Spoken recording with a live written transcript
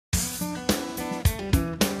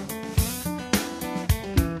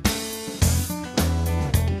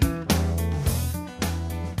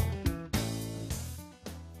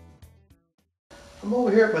I'm over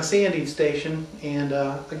here at my sanding station, and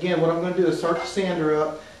again, what I'm going to do is start the sander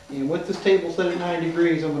up, and with this table set at 90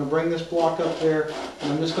 degrees, I'm going to bring this block up there,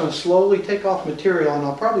 and I'm just going to slowly take off material, and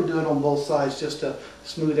I'll probably do it on both sides just to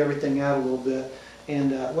smooth everything out a little bit.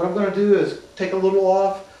 And what I'm going to do is take a little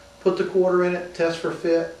off, put the quarter in it, test for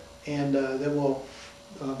fit, and then we'll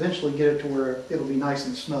eventually get it to where it'll be nice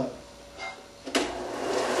and snug.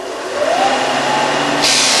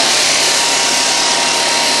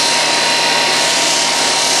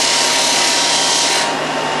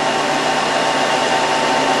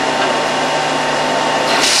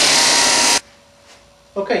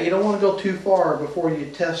 Okay, you don't want to go too far before you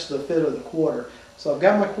test the fit of the quarter. So I've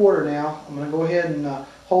got my quarter now. I'm going to go ahead and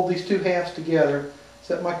hold these two halves together,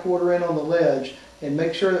 set my quarter in on the ledge, and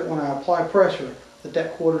make sure that when I apply pressure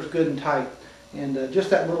that quarter is good and tight. And just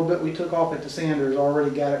that little bit we took off at the sander has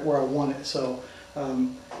already got it where I want it. So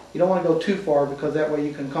you don't want to go too far, because that way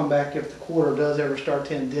you can come back if the quarter does ever start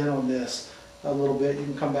to indent on this a little bit. You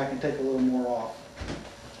can come back and take a little more off.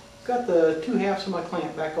 I've got the two halves of my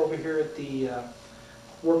clamp back over here at the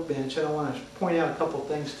workbench, and I want to point out a couple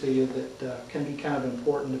things to you that can be kind of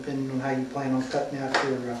important depending on how you plan on cutting out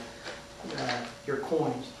your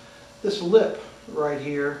coins. This lip right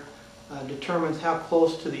here determines how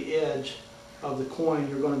close to the edge of the coin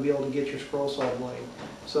you're going to be able to get your scroll saw blade.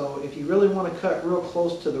 So if you really want to cut real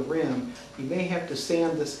close to the rim, you may have to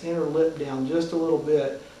sand this inner lip down just a little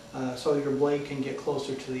bit so your blade can get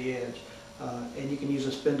closer to the edge. And you can use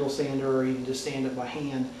a spindle sander, or you can just sand it by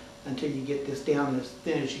hand until you get this down as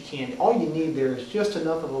thin as you can. All you need there is just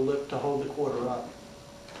enough of a lip to hold the quarter up.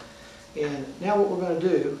 And now what we're going to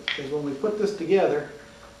do is, when we put this together,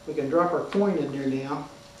 we can drop our coin in there now,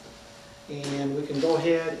 and we can go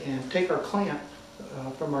ahead and take our clamp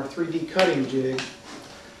from our 3D cutting jig,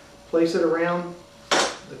 place it around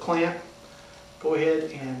the clamp, go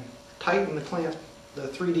ahead and tighten the clamp, the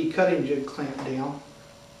 3D cutting jig clamp down,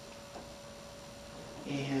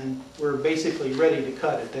 and we're basically ready to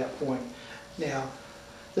cut at that point. Now,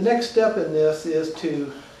 the next step in this is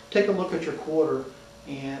to take a look at your quarter,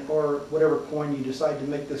 or whatever coin you decide to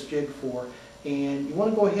make this jig for, and you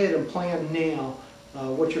want to go ahead and plan now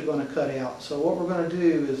what you're going to cut out. So what we're going to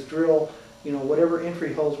do is drill, whatever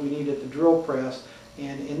entry holes we need at the drill press.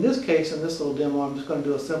 And in this case, in this little demo, I'm just going to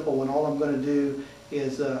do a simple one. All I'm going to do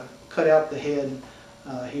is cut out the head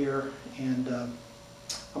here, and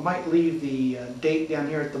I might leave the date down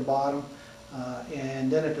here at the bottom,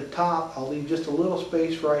 and then at the top I'll leave just a little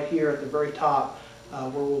space right here at the very top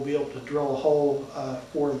where we'll be able to drill a hole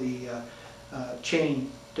for the chain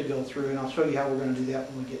to go through, and I'll show you how we're going to do that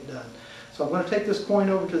when we get done. So I'm going to take this coin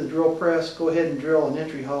over to the drill press, go ahead and drill an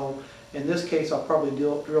entry hole. In this case I'll probably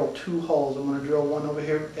drill two holes. I'm going to drill one over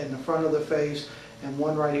here in the front of the face and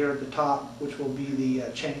one right here at the top, which will be the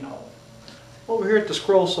chain hole. Over here at the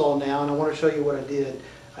scroll saw now, and I want to show you what I did.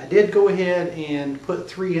 I did go ahead and put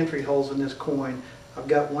 3 entry holes in this coin. I've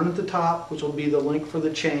got one at the top, which will be the link for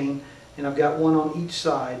the chain, and I've got one on each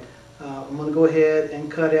side. I'm going to go ahead and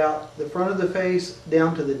cut out the front of the face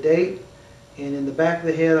down to the date, and in the back of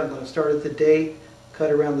the head I'm going to start at the date,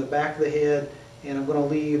 cut around the back of the head, and I'm going to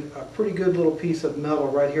leave a pretty good little piece of metal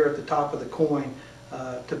right here at the top of the coin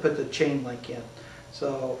to put the chain link in.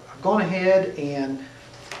 So I've gone ahead and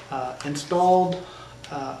installed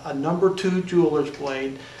a number 2 jeweler's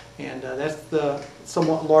blade, and that's the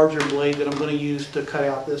somewhat larger blade that I'm going to use to cut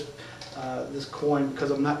out this this coin, because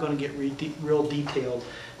I'm not going to get real detailed.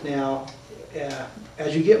 Now,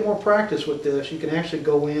 as you get more practice with this, you can actually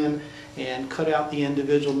go in and cut out the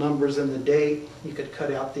individual numbers in the date. You could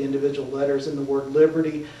cut out the individual letters in the word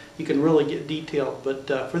Liberty. You can really get detailed, but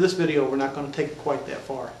for this video we're not going to take it quite that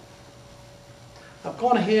far. I've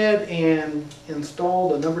gone ahead and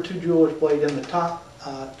installed a number 2 jeweler's blade in the top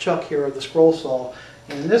chuck here of the scroll saw.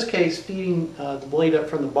 And in this case, feeding the blade up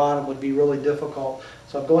from the bottom would be really difficult.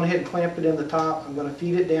 So I've gone ahead and clamped it in the top. I'm going to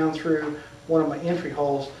feed it down through one of my entry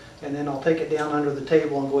holes, and then I'll take it down under the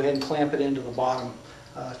table and go ahead and clamp it into the bottom.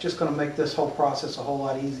 It's just going to make this whole process a whole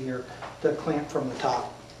lot easier to clamp from the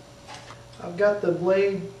top. I've got the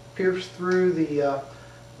blade pierced through the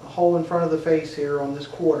hole in front of the face here on this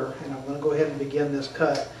quarter, and I'm going to go ahead and begin this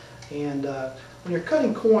cut. And when you're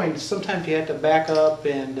cutting coins, sometimes you have to back up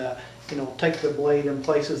and take the blade in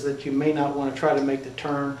places that you may not want to try to make the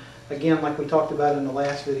turn. Again, like we talked about in the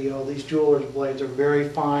last video, these jeweler's blades are very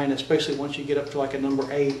fine, especially once you get up to like a number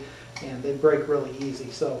 8, and they break really easy.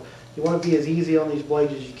 So you want to be as easy on these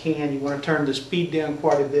blades as you can. You want to turn the speed down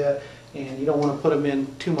quite a bit, and you don't want to put them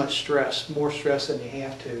in too much stress, more stress than you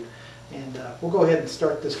have to. And we'll go ahead and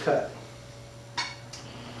start this cut.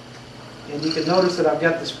 And you can notice that I've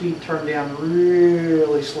got the speed turned down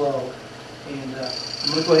really slow. And I'm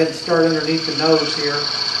going to go ahead and start underneath the nose here.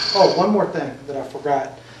 Oh, one more thing that I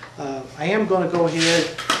forgot. I am going to go ahead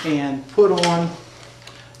and put on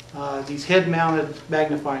these head-mounted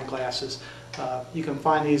magnifying glasses. You can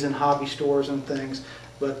find these in hobby stores and things,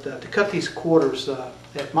 but to cut these quarters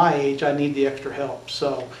at my age, I need the extra help.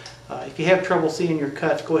 So if you have trouble seeing your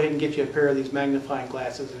cuts, go ahead and get you a pair of these magnifying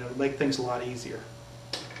glasses, and it'll make things a lot easier.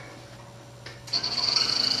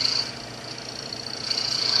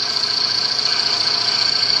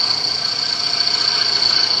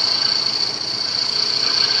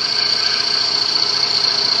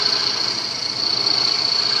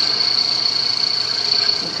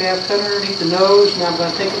 Okay, I've cut underneath the nose. Now I'm going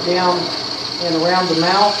to take it down and around the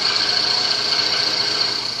mouth,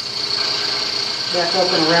 back up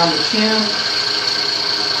and around the chin,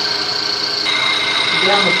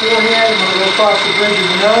 down the forehead. I'm going to go across the bridge of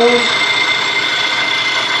the nose,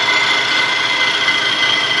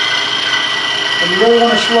 and you really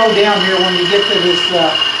want to slow down here when you get to this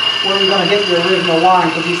where you're going to hit your original line,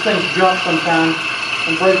 because these things jump sometimes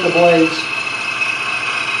and break the blades.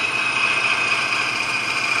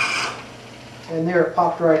 And there, it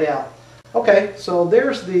popped right out. Okay, so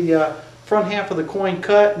there's the front half of the coin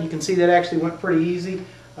cut, and you can see that actually went pretty easy.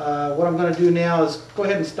 What I'm going to do now is go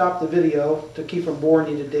ahead and stop the video to keep from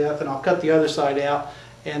boring you to death, and I'll cut the other side out,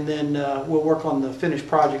 and then we'll work on the finished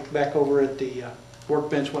project back over at the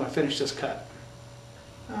workbench when I finish this cut.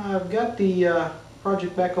 I've got the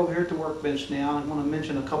project back over here at the workbench now. I want to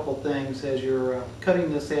mention a couple things as you're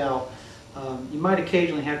cutting this out. You might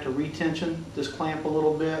occasionally have to retension this clamp a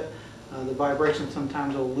little bit. The vibration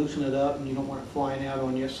sometimes will loosen it up and you don't want it flying out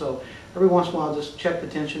on you. So every once in a while just check the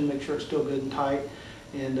tension, make sure it's still good and tight.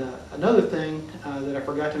 And another thing that I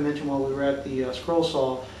forgot to mention while we were at the scroll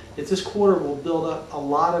saw is this quarter will build up a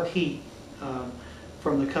lot of heat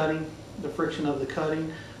from the cutting, the friction of the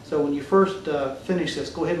cutting. So when you first finish this,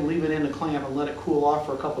 go ahead and leave it in the clamp and let it cool off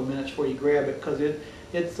for a couple of minutes before you grab it, because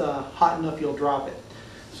it's hot enough you'll drop it.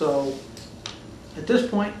 So at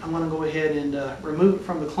this point I'm going to go ahead and remove it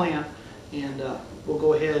from the clamp, and we'll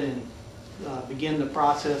go ahead and begin the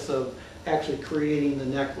process of actually creating the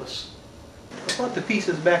necklace. I brought the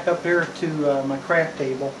pieces back up here to my craft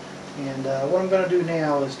table, and what I'm going to do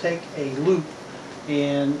now is take a loop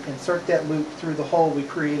and insert that loop through the hole we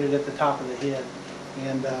created at the top of the head.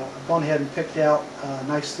 And I've gone ahead and picked out a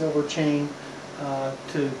nice silver chain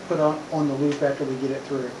to put on the loop after we get it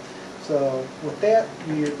through. So with that,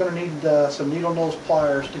 you're going to need some needle nose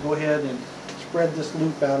pliers to go ahead and spread this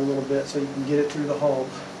loop out a little bit so you can get it through the hole.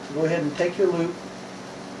 So go ahead and take your loop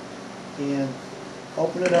and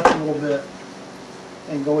open it up a little bit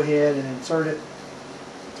and go ahead and insert it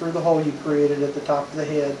through the hole you created at the top of the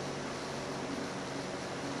head.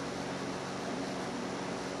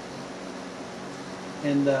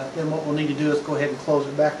 And then what we'll need to do is go ahead and close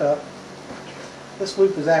it back up. This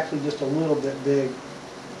loop is actually just a little bit big.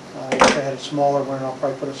 If I had a smaller one, I'll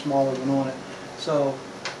probably put a smaller one on it. So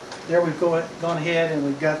there we've gone ahead and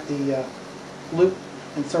we've got the loop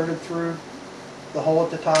inserted through the hole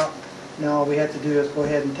at the top. Now all we have to do is go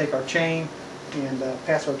ahead and take our chain and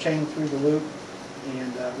pass our chain through the loop,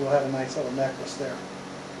 and we'll have a nice little necklace there.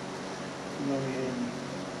 Go ahead and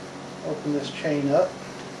open this chain up.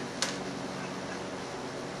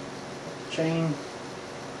 Chain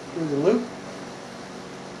through the loop.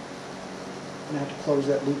 I'm going to have to close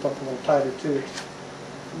that loop up a little tighter too. It's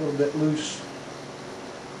a little bit loose.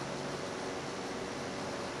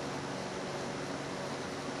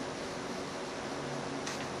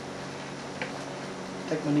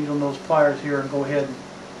 Take my needle nose pliers here and go ahead and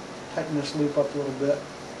tighten this loop up a little bit.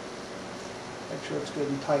 Make sure it's good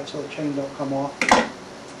and tight so the chain don't come off.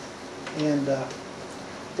 And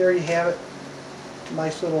there you have it.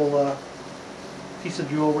 Nice little piece of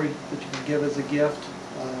jewelry that you can give as a gift.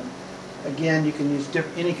 Again, you can use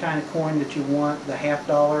any kind of coin that you want. The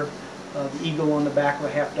 $50, the eagle on the back of a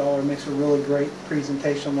 $50 makes a really great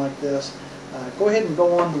presentation like this. Go ahead and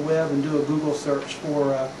go on the web and do a Google search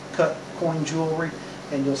for cut coin jewelry,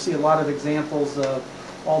 and you'll see a lot of examples of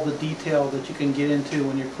all the detail that you can get into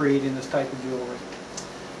when you're creating this type of jewelry.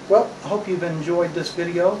 Well, I hope you've enjoyed this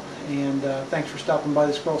video, and thanks for stopping by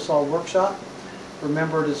the Scroll Saw Workshop.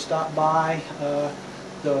 Remember to stop by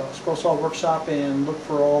the Scroll Saw Workshop and look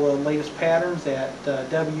for all the latest patterns at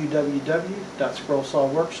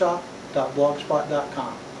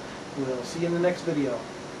www.scrollsawworkshop.blogspot.com. We'll see you in the next video.